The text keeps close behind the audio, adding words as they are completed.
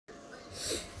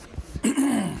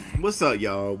What's up,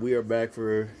 y'all? We are back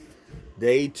for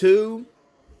day 2.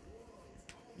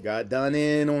 Got done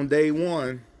in on day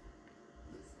 1.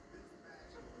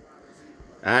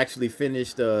 I actually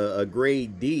finished a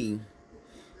grade D,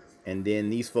 and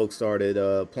then these folks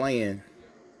started playing,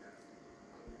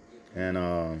 and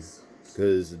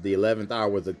because the 11th hour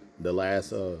was the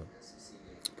last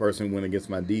person who went against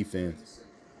my defense,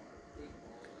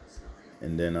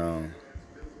 and then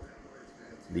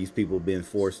these people been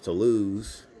forced to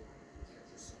lose.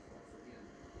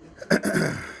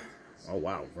 Oh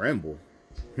wow, Bramble.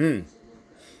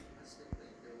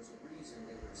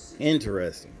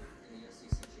 Interesting.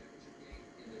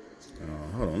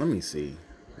 Hold on, let me see.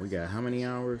 We got how many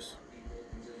hours?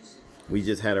 We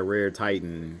just had a rare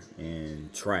Titan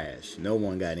and trash. No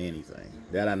one got anything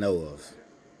that I know of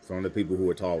from the people who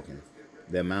were talking.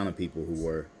 The amount of people who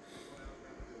were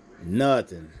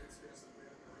nothing.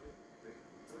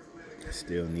 I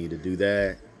still need to do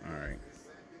that. All right.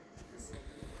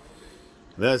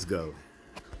 Let's go.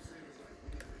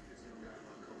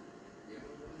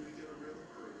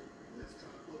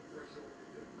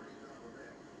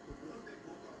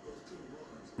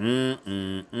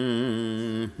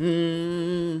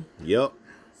 Yep.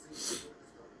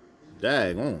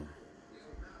 Daggone.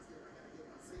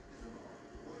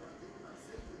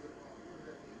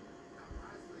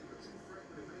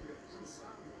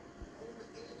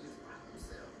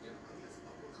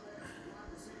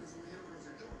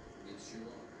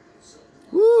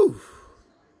 Woo.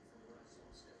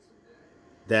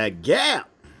 That gap.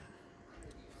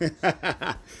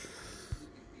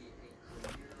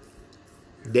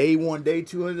 Day 1, day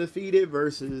 2 undefeated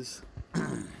versus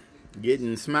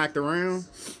getting smacked around.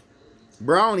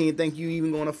 Bro, I don't even think you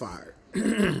even going to fire.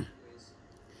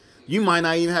 You might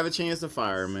not even have a chance to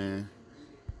fire, man.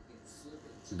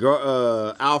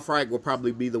 Al Frank will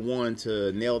probably be the one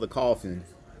to nail the coffin.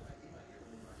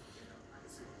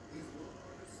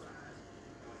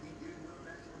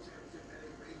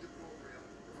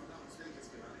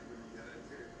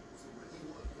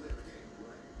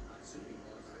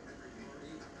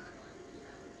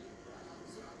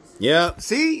 Yeah,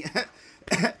 see?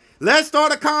 Let's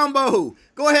start a combo.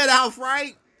 Go ahead, Alf,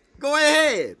 right? Go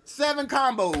ahead. 7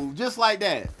 combos, just like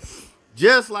that.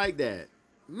 Just like that.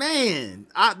 Man,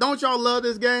 don't y'all love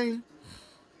this game?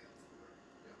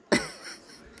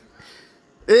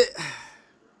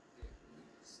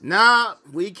 Nah,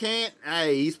 we can't.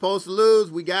 Hey, he's supposed to lose.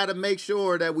 We got to make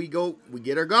sure that we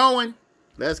get her going.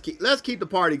 Let's keep the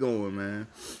party going, man.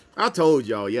 I told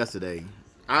y'all yesterday.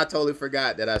 I totally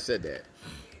forgot that I said that.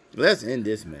 Let's end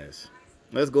this mess.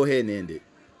 Let's go ahead and end it.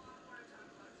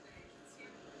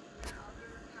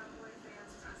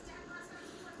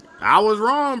 I was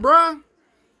wrong, bruh.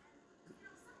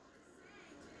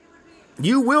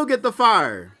 You will get the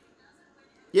fire.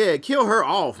 Yeah, kill her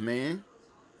off, man.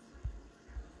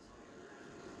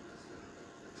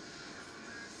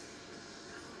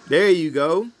 There you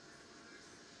go.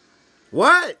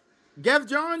 What? Geoff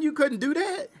John, you couldn't do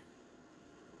that?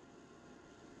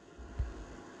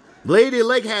 Lady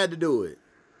Lake had to do it.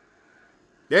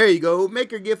 There you go.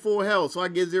 Make her get full health so I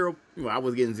get 0. Well, I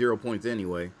was getting 0 points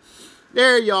anyway.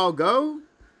 There y'all go.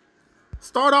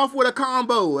 Start off with a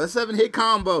combo. A 7-hit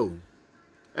combo.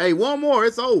 Hey, one more.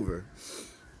 It's over.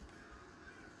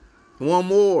 One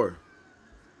more.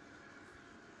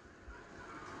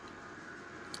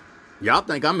 Y'all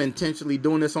think I'm intentionally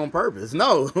doing this on purpose.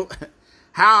 No.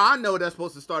 How I know that's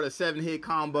supposed to start a 7-hit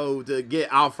combo to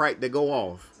get Alfred to go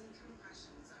off.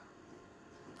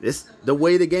 It's the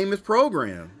way the game is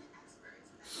programmed.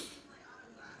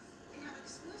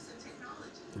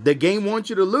 The game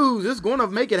wants you to lose. It's going to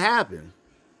make it happen.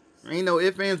 Ain't no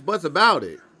ifs, ands, buts about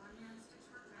it.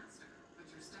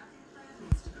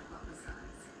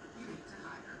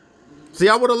 See,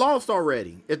 I would have lost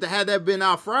already if had that been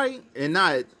Alfred and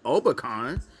not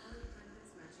Obacon.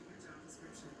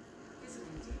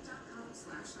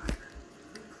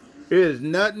 There's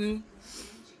nothing.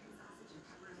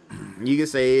 You can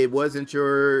say it wasn't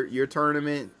your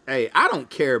tournament. Hey, I don't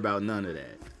care about none of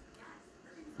that.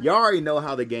 Y'all already know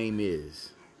how the game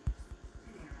is.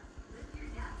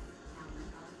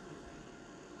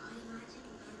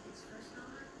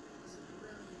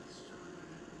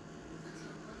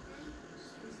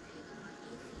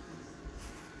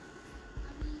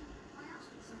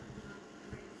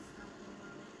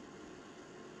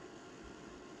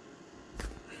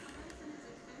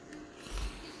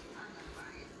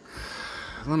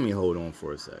 Let me hold on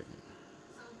for a second.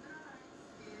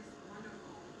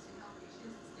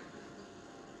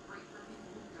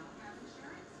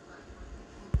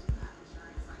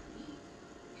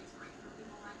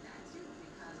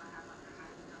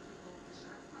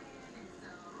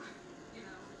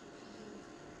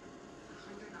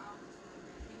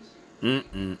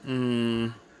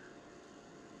 Mm-mm-mm.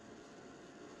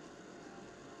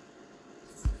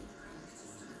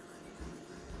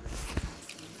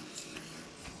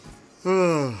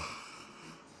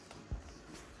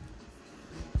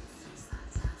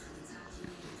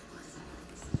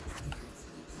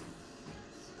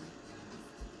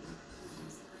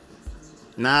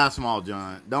 Nah, Small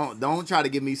John. Don't try to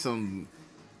give me some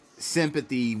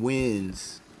sympathy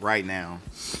wins right now.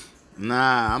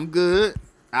 Nah, I'm good.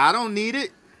 I don't need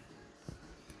it.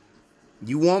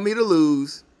 You want me to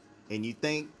lose, and you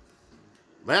think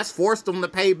let's force them to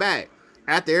pay back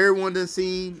after everyone done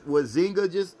seen what Zynga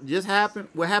just happened.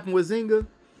 What happened with Zynga,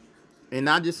 and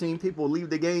I just seen people leave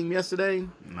the game yesterday.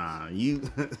 Nah, you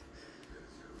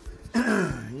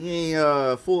you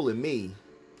ain't fooling me.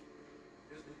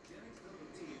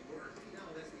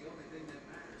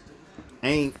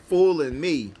 Ain't fooling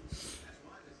me.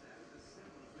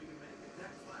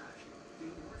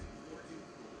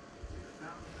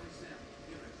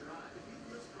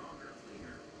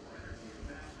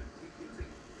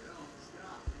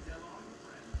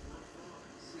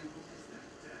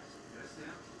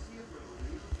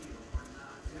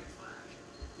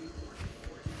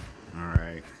 All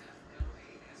right.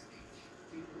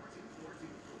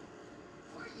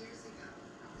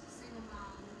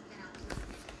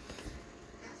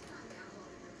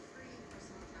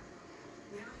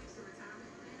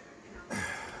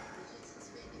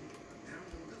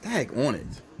 Tag on it.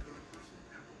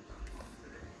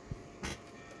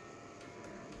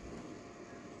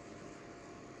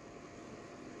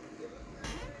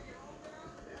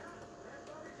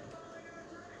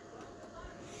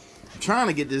 I'm trying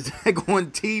to get this tag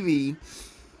on TV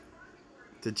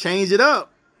to change it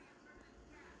up.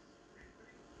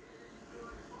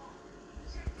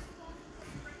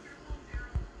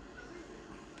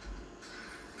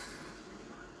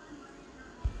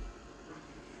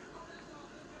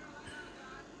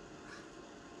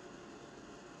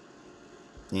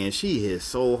 And she hit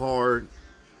so hard.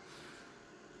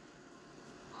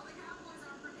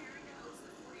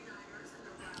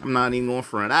 I'm not even going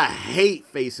front. I hate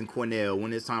facing Cornell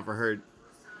when it's time for her.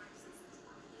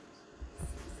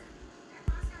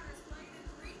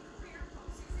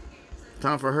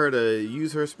 Time for her to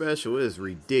use her special is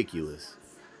ridiculous.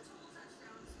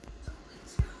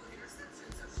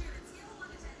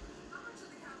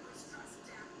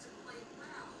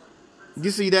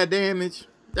 You see that damage?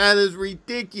 That is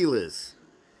ridiculous.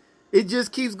 It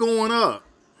just keeps going up.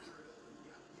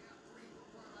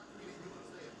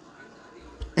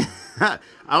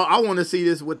 I want to see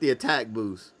this with the attack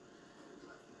boost.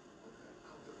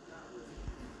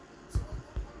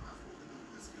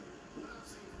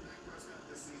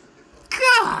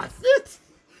 God,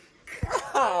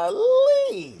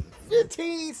 golly,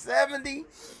 1570.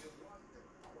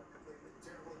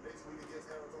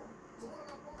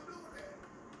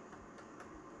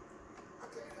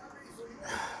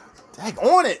 Tag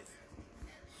on it.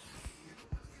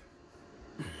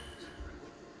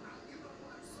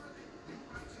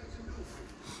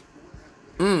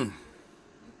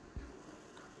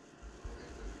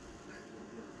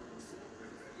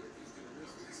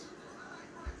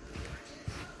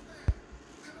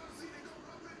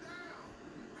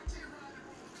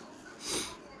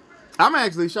 I'm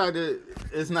actually shocked that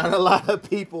it's not a lot of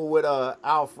people with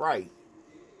Alf Wright.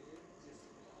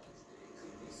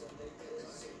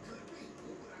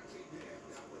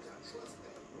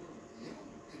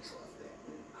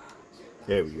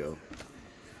 There we go.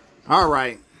 All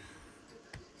right.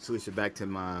 Switch it back to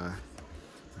my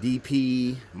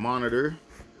DP monitor.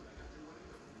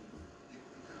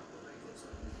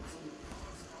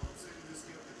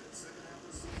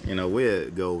 You know, we'll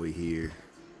go over here.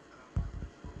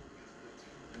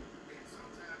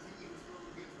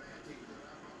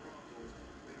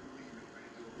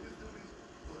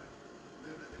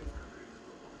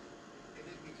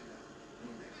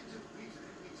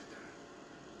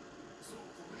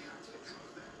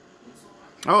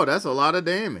 Oh, that's a lot of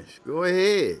damage. Go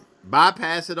ahead.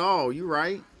 Bypass it all. You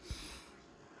right.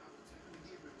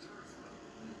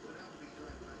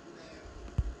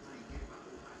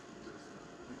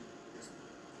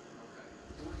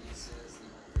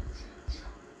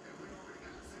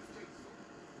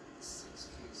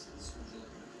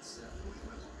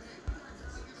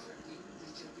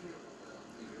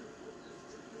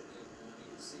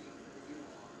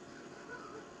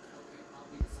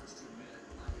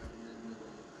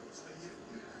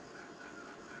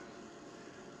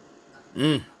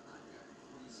 Mm.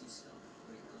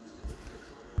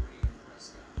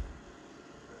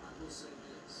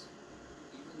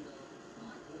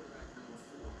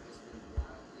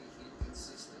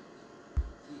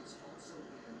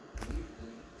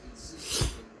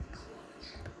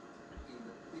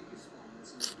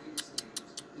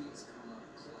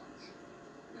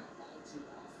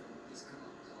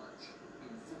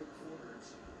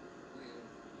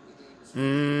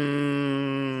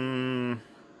 Mm,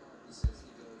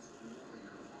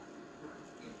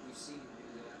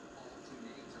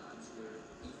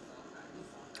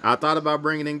 I thought about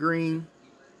bringing in Green.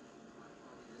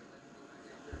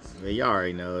 Yeah, you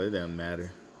already know it doesn't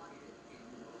matter.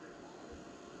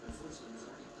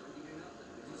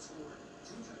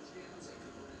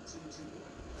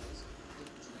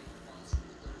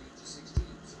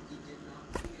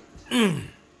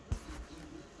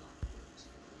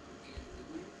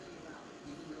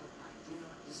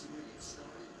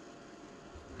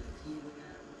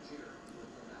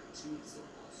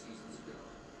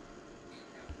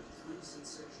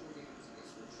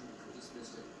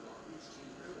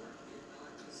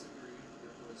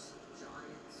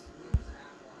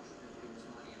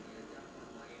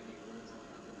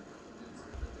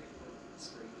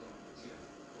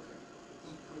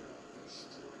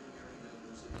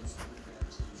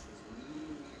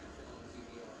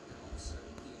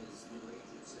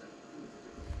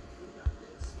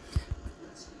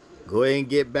 Go ahead and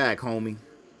get back, homie.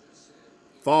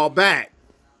 Fall back.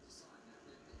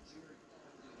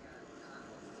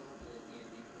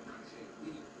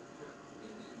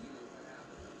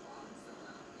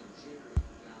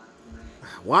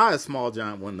 Why is Small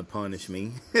Giant wanting to punish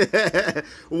me?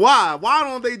 Why? Why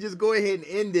don't they just go ahead and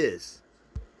end this?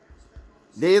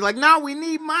 They're like, no, we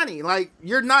need money. Like,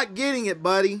 you're not getting it,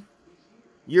 buddy.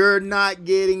 You're not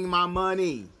getting my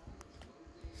money.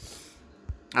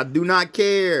 I do not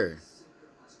care.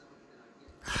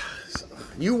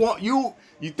 You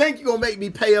think you're gonna make me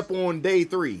pay up on day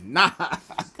 3? Nah.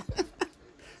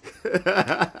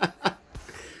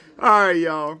 All right,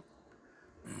 y'all.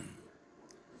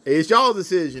 It's y'all's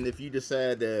decision if you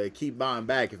decide to keep buying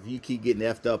back, if you keep getting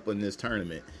effed up in this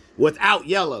tournament without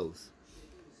yellows.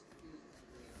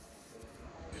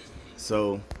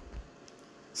 So,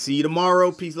 see you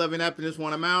tomorrow. Peace, love, and happiness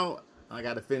when I'm out. I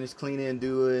got to finish cleaning and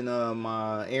doing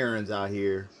my errands out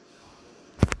here.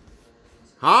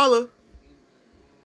 Holla.